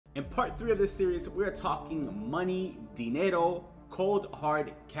In part 3 of this series, we're talking money, dinero, cold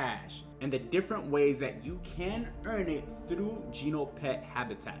hard cash, and the different ways that you can earn it through Genopet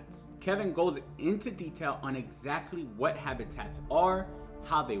habitats. Kevin goes into detail on exactly what habitats are,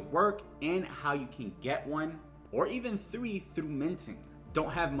 how they work, and how you can get one, or even 3 through minting.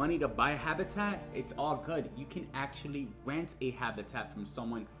 Don't have money to buy a habitat? It's all good. You can actually rent a habitat from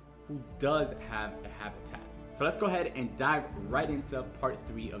someone who does have a habitat. So let's go ahead and dive right into part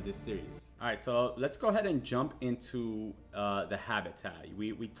 3 of this series. All right, so let's go ahead and jump into the habitat.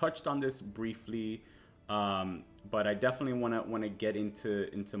 We touched on this briefly, but I definitely want to get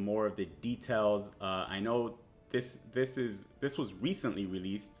into more of the details. I know this was recently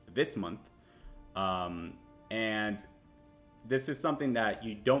released this month, and this is something that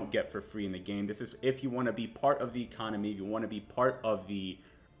you don't get for free in the game. This is if you want to be part of the economy, you want to be part of the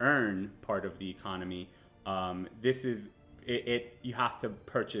earn part of the economy. This is it. You have to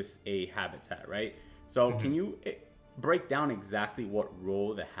purchase a habitat, right? So can you break down exactly what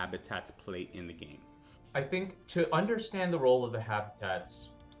role the habitats play in the game? I think to understand the role of the habitats,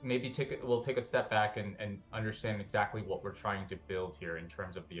 maybe we'll take a step back and understand exactly what we're trying to build here in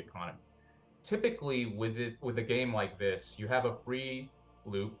terms of the economy. Typically, with a game like this, you have a free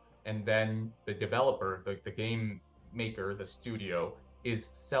loop, and then the developer, the game maker, the studio, is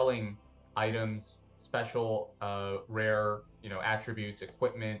selling items, special, rare, attributes,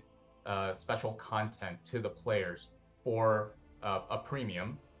 equipment, special content to the players for a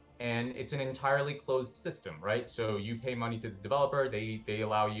premium, and it's an entirely closed system, right? So you pay money to the developer, they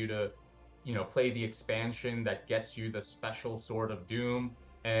allow you to, play the expansion that gets you the special sword of doom,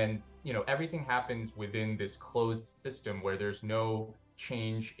 and everything happens within this closed system where there's no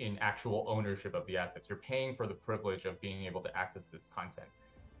change in actual ownership of the assets. You're paying for the privilege of being able to access this content.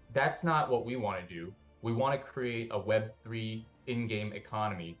 That's not what we want to do. We want to create a Web3 in-game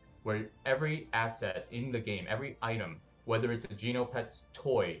economy where every asset in the game, every item, whether it's a Genopets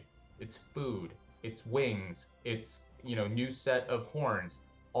toy, it's food, it's wings, it's new set of horns,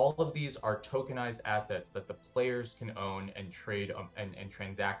 all of these are tokenized assets that the players can own and trade and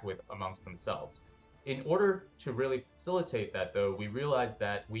transact with amongst themselves. In order to really facilitate that, though, we realized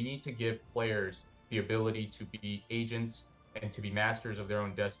that we need to give players the ability to be agents and to be masters of their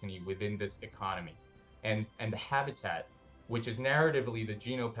own destiny within this economy. And the habitat, which is narratively the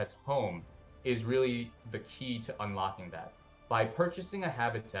Genopet's home, is really the key to unlocking that. By purchasing a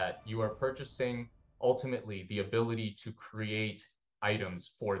habitat, you are purchasing ultimately the ability to create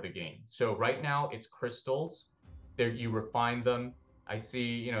items for the game. So right now it's crystals. There you refine them. I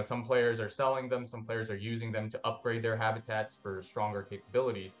see, some players are selling them, some players are using them to upgrade their habitats for stronger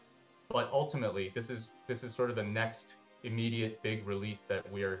capabilities. But ultimately, this is sort of the next immediate big release that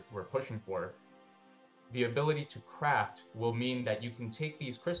we're pushing for. The ability to craft will mean that you can take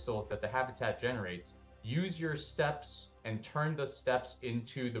these crystals that the habitat generates, use your steps, and turn the steps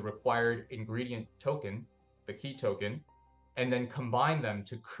into the required ingredient token, the key token, and then combine them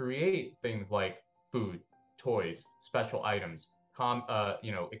to create things like food, toys, special items,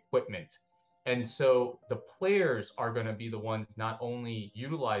 equipment. And so the players are going to be the ones not only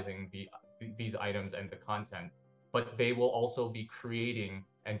utilizing these items and the content, but they will also be creating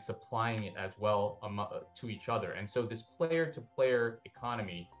and supplying it as well to each other. And so this player-to-player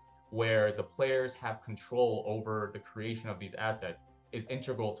economy, where the players have control over the creation of these assets, is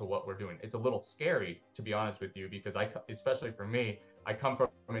integral to what we're doing. It's a little scary, to be honest with you, because especially for me, I come from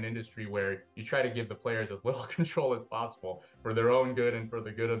an industry where you try to give the players as little control as possible for their own good and for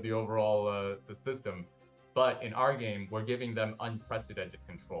the good of the overall the system. But in our game, we're giving them unprecedented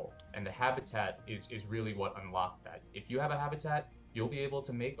control, and the habitat is really what unlocks that. If you have a habitat, you'll be able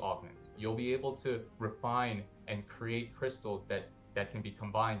to make augments. You'll be able to refine and create crystals that can be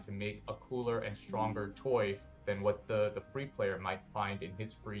combined to make a cooler and stronger toy than what the free player might find in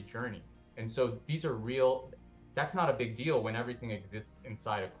his free journey. And so these are real. That's not a big deal when everything exists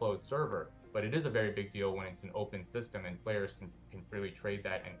inside a closed server, but it is a very big deal when it's an open system and players can freely trade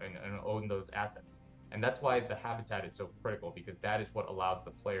that and own those assets. And that's why the habitat is so critical, because that is what allows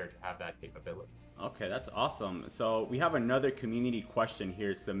the player to have that capability. Okay, that's awesome. So we have another community question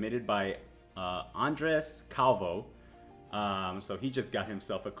here submitted by Andres Calvo. So he just got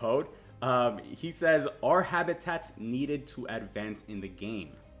himself a code. He says, are habitats needed to advance in the game?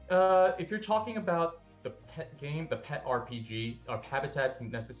 If you're talking about the pet game, the pet RPG, are habitats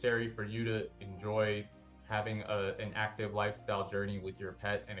necessary for you to enjoy having an active lifestyle journey with your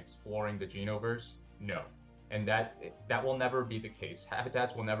pet and exploring the Genoverse? No. And that will never be the case.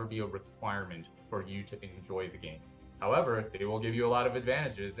 Habitats will never be a requirement for you to enjoy the game. However, they will give you a lot of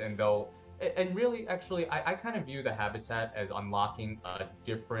advantages, and And really, actually, I kind of view the habitat as unlocking a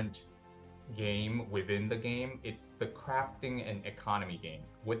different game within the game. It's the crafting and economy game.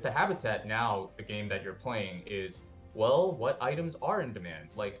 With the habitat now, the game that you're playing is, well, what items are in demand?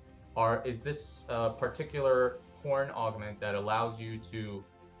 Like, is this particular horn augment that allows you to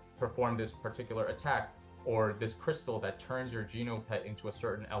perform this particular attack, or this crystal that turns your Genopet into a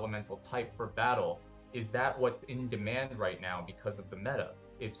certain elemental type for battle? Is that what's in demand right now because of the meta?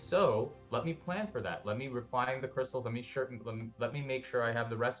 If so, let me plan for that. Let me refine the crystals. Let me make sure I have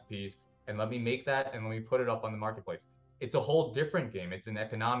the recipes, and let me make that, and let me put it up on the marketplace. It's a whole different game. It's an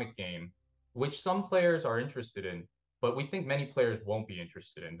economic game, which some players are interested in, but we think many players won't be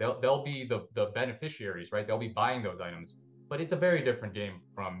interested in. They'll be the beneficiaries, right? They'll be buying those items, but it's a very different game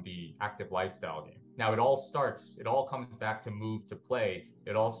from the active lifestyle game. Now, it all comes back to move to play.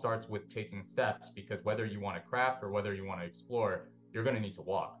 It all starts with taking steps, because whether you want to craft or whether you want to explore, you're going to need to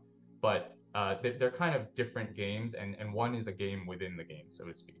walk. But they're kind of different games, and one is a game within the game, so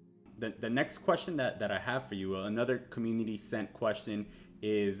to speak. The next question that I have for you, another community sent question,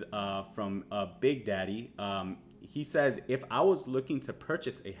 is from Big Daddy. He says, if I was looking to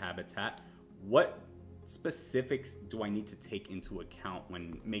purchase a habitat, what specifics do I need to take into account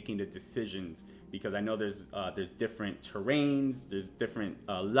when making the decisions? Because I know there's different terrains, there's different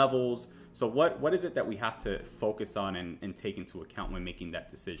levels. So what is it that we have to focus on and take into account when making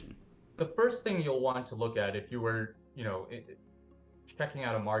that decision? The first thing you'll want to look at if you were, checking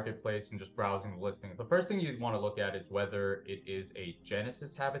out a marketplace and just browsing the listings, the first thing you'd want to look at is whether it is a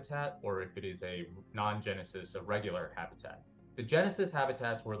Genesis habitat or if it is a non-Genesis, a regular habitat. The Genesis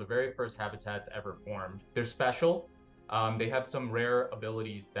habitats were the very first habitats ever formed. They're special. They have some rare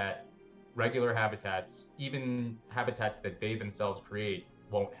abilities that regular habitats, even habitats that they themselves create,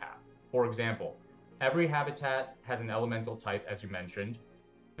 won't have. For example, every habitat has an elemental type, as you mentioned.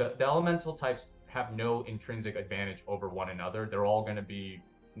 The elemental types have no intrinsic advantage over one another. They're all going to be,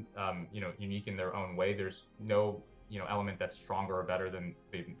 unique in their own way. There's no, element that's stronger or better than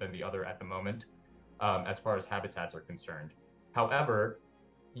the other at the moment, as far as habitats are concerned. However,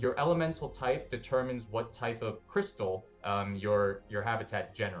 your elemental type determines what type of crystal your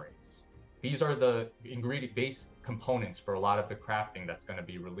habitat generates. These are the ingredient base components for a lot of the crafting that's going to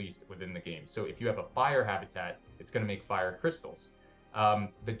be released within the game. So if you have a fire habitat, it's going to make fire crystals.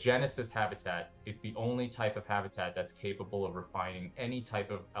 The Genesis habitat is the only type of habitat that's capable of refining any type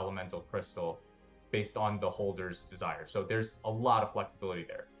of elemental crystal based on the holder's desire. So there's a lot of flexibility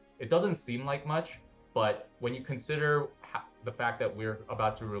there. It doesn't seem like much, but when you consider the fact that we're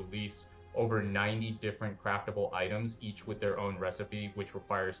about to release over 90 different craftable items, each with their own recipe, which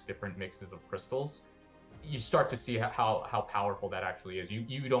requires different mixes of crystals, you start to see how powerful that actually is.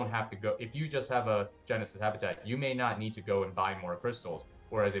 You don't have to go, if you just have a Genesis habitat, you may not need to go and buy more crystals.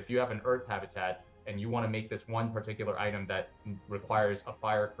 Whereas if you have an Earth habitat and you want to make this one particular item that requires a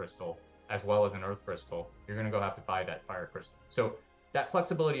fire crystal as well as an Earth crystal, you're going to go have to buy that fire crystal. So that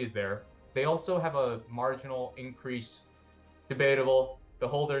flexibility is there. They also have a marginal increase, debatable. The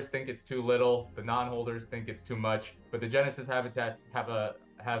holders think it's too little, the non-holders think it's too much, but the Genesis habitats have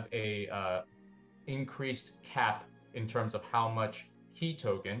a increased cap in terms of how much key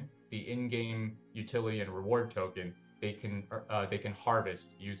token, the in-game utility and reward token, they can harvest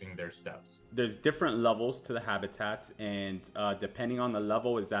using their steps. There's different levels to the habitats, and depending on the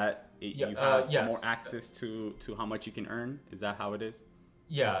level, is that you have yes. more access to how much you can earn? Is that how it is?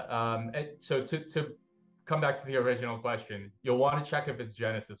 Yeah. So to come back to the original question, you'll want to check if it's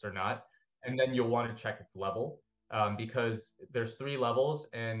Genesis or not, and then you'll want to check its level. Because there's 3 levels,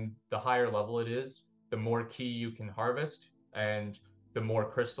 and the higher level it is, the more key you can harvest, and the more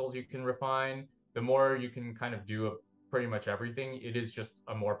crystals you can refine, the more you can kind of do pretty much everything. It is just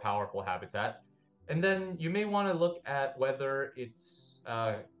a more powerful habitat. And then you may want to look at whether it's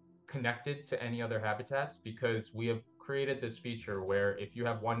connected to any other habitats, because we have created this feature where if you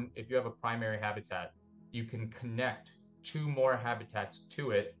have a primary habitat, you can connect 2 more habitats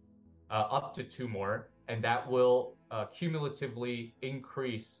to it, up to 2 more, and that will cumulatively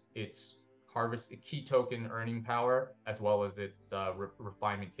increase its key token earning power, as well as its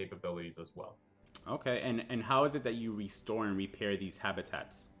refinement capabilities as well. Okay, and how is it that you restore and repair these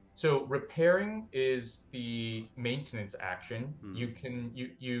habitats? So repairing is the maintenance action.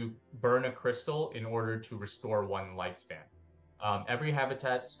 You burn a crystal in order to restore 1 lifespan. Every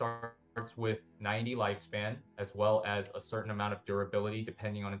habitat starts with 90 lifespan, as well as a certain amount of durability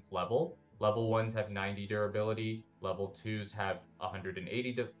depending on its level. Level 1s have 90 durability, level 2s have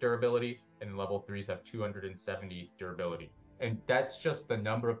 180 durability, and level 3s have 270 durability. And that's just the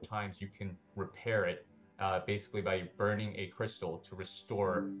number of times you can repair it basically by burning a crystal to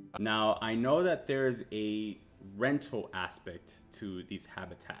restore. Now, I know that there's a rental aspect to these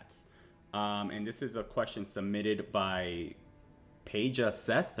habitats. And this is a question submitted by Paja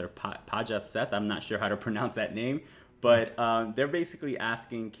Seth or Paja Seth. I'm not sure how to pronounce that name, but they're basically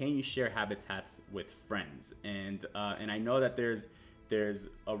asking, can you share habitats with friends? And I know that there's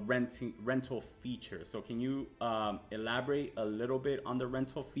a rental feature. So can you elaborate a little bit on the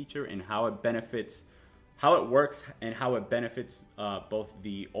rental feature and how it benefits, how it works, and how it benefits both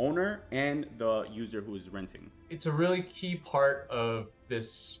the owner and the user who is renting? It's a really key part of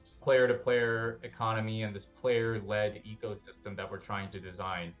this player-to-player economy and this player-led ecosystem that we're trying to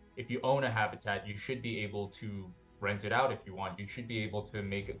design. If you own a habitat, you should be able to rent it out if you want. You should be able to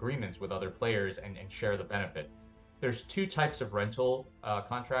make agreements with other players and share the benefits. There's two types of rental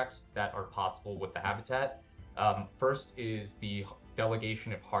contracts that are possible with the habitat. First is the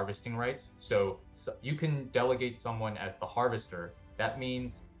delegation of harvesting rights. So you can delegate someone as the harvester. That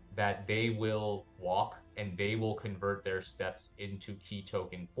means that they will walk and they will convert their steps into key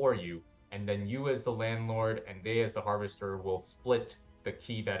token for you. And then you as the landlord and they as the harvester will split the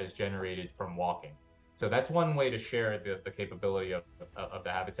key that is generated from walking. So that's one way to share the capability of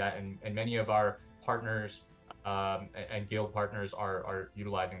the habitat. And many of our partners and guild partners are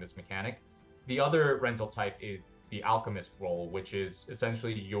utilizing this mechanic. The other rental type is the alchemist role, which is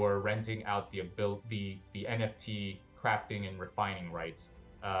essentially you're renting out the NFT crafting and refining rights.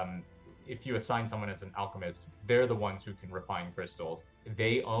 If you assign someone as an alchemist, they're the ones who can refine crystals.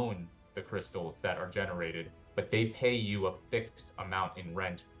 They own the crystals that are generated, but they pay you a fixed amount in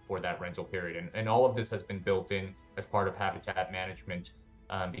rent for that rental period. And all of this has been built in as part of habitat management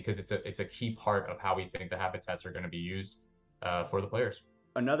because it's a key part of how we think the habitats are going to be used for the players.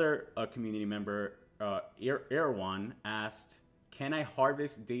 Another community member, Erwan, asked, can I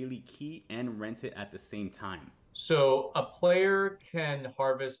harvest daily key and rent it at the same time? So a player can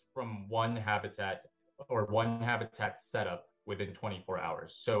harvest from one habitat or one habitat setup within 24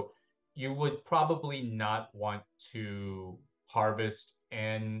 hours. So you would probably not want to harvest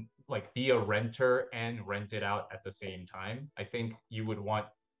and like be a renter and rent it out at the same time. I think you would want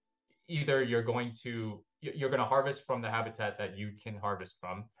either you're going to harvest from the habitat that you can harvest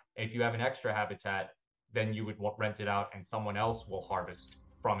from. And if you have an extra habitat, then you would rent it out and someone else will harvest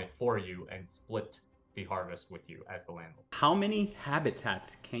from it for you and split the harvest with you as the landlord. How many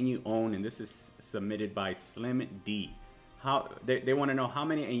habitats can you own? And this is submitted by Slim D. How they want to know how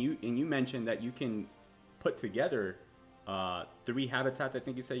many, and you mentioned that you can put together 3 habitats. I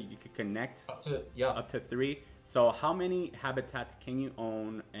think you said you could connect up to 3. So how many habitats can you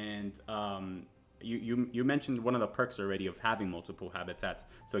own? And you mentioned one of the perks already of having multiple habitats.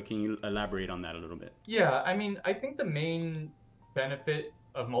 So can you elaborate on that a little bit? Yeah, I mean, I think the main benefit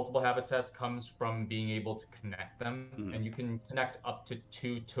of multiple habitats comes from being able to connect them. And you can connect up to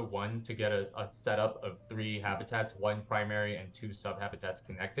 2 to 1 to get a setup of 3 habitats, 1 primary and 2 sub-habitats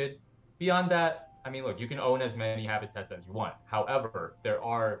connected. Beyond that, I mean, look, you can own as many habitats as you want. However, there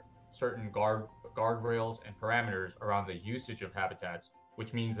are certain guardrails and parameters around the usage of habitats,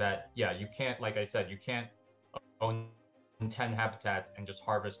 which means that, yeah, you can't, like I said, you can't own 10 habitats and just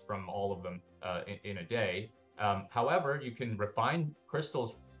harvest from all of them in a day. However, you can refine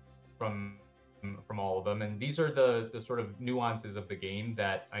crystals from all of them, and these are the sort of nuances of the game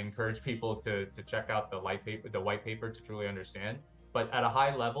that I encourage people to check out the white paper to truly understand. But at a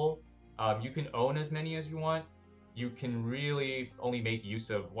high level, you can own as many as you want. You can really only make use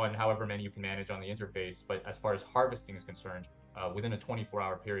of however many you can manage on the interface. But as far as harvesting is concerned, within a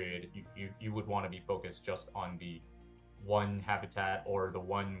 24-hour period, you would want to be focused just on the one habitat or the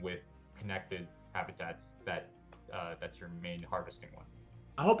one with connected habitats that's your main harvesting one.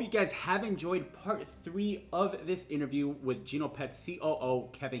 I hope you guys have enjoyed part 3 of this interview with Genopet's COO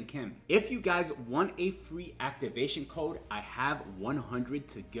Kevin Kim. If you guys want a free activation code, I have 100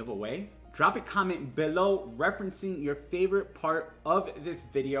 to give away. Drop a comment below referencing your favorite part of this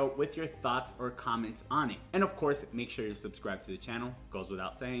video with your thoughts or comments on it. And of course, make sure you subscribe to the channel, goes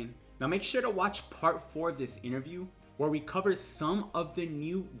without saying. Now make sure to watch part 4 of this interview, where we cover some of the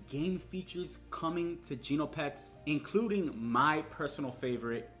new game features coming to Genopets, including my personal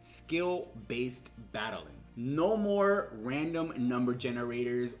favorite, skill-based battling. No more random number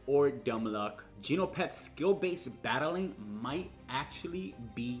generators or dumb luck. Genopets skill-based battling might actually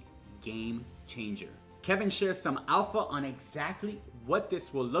be game changer. Kevin shares some alpha on exactly what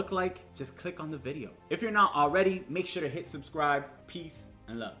this will look like. Just click on the video. If you're not already, make sure to hit subscribe. Peace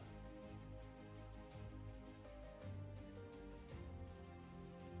and love.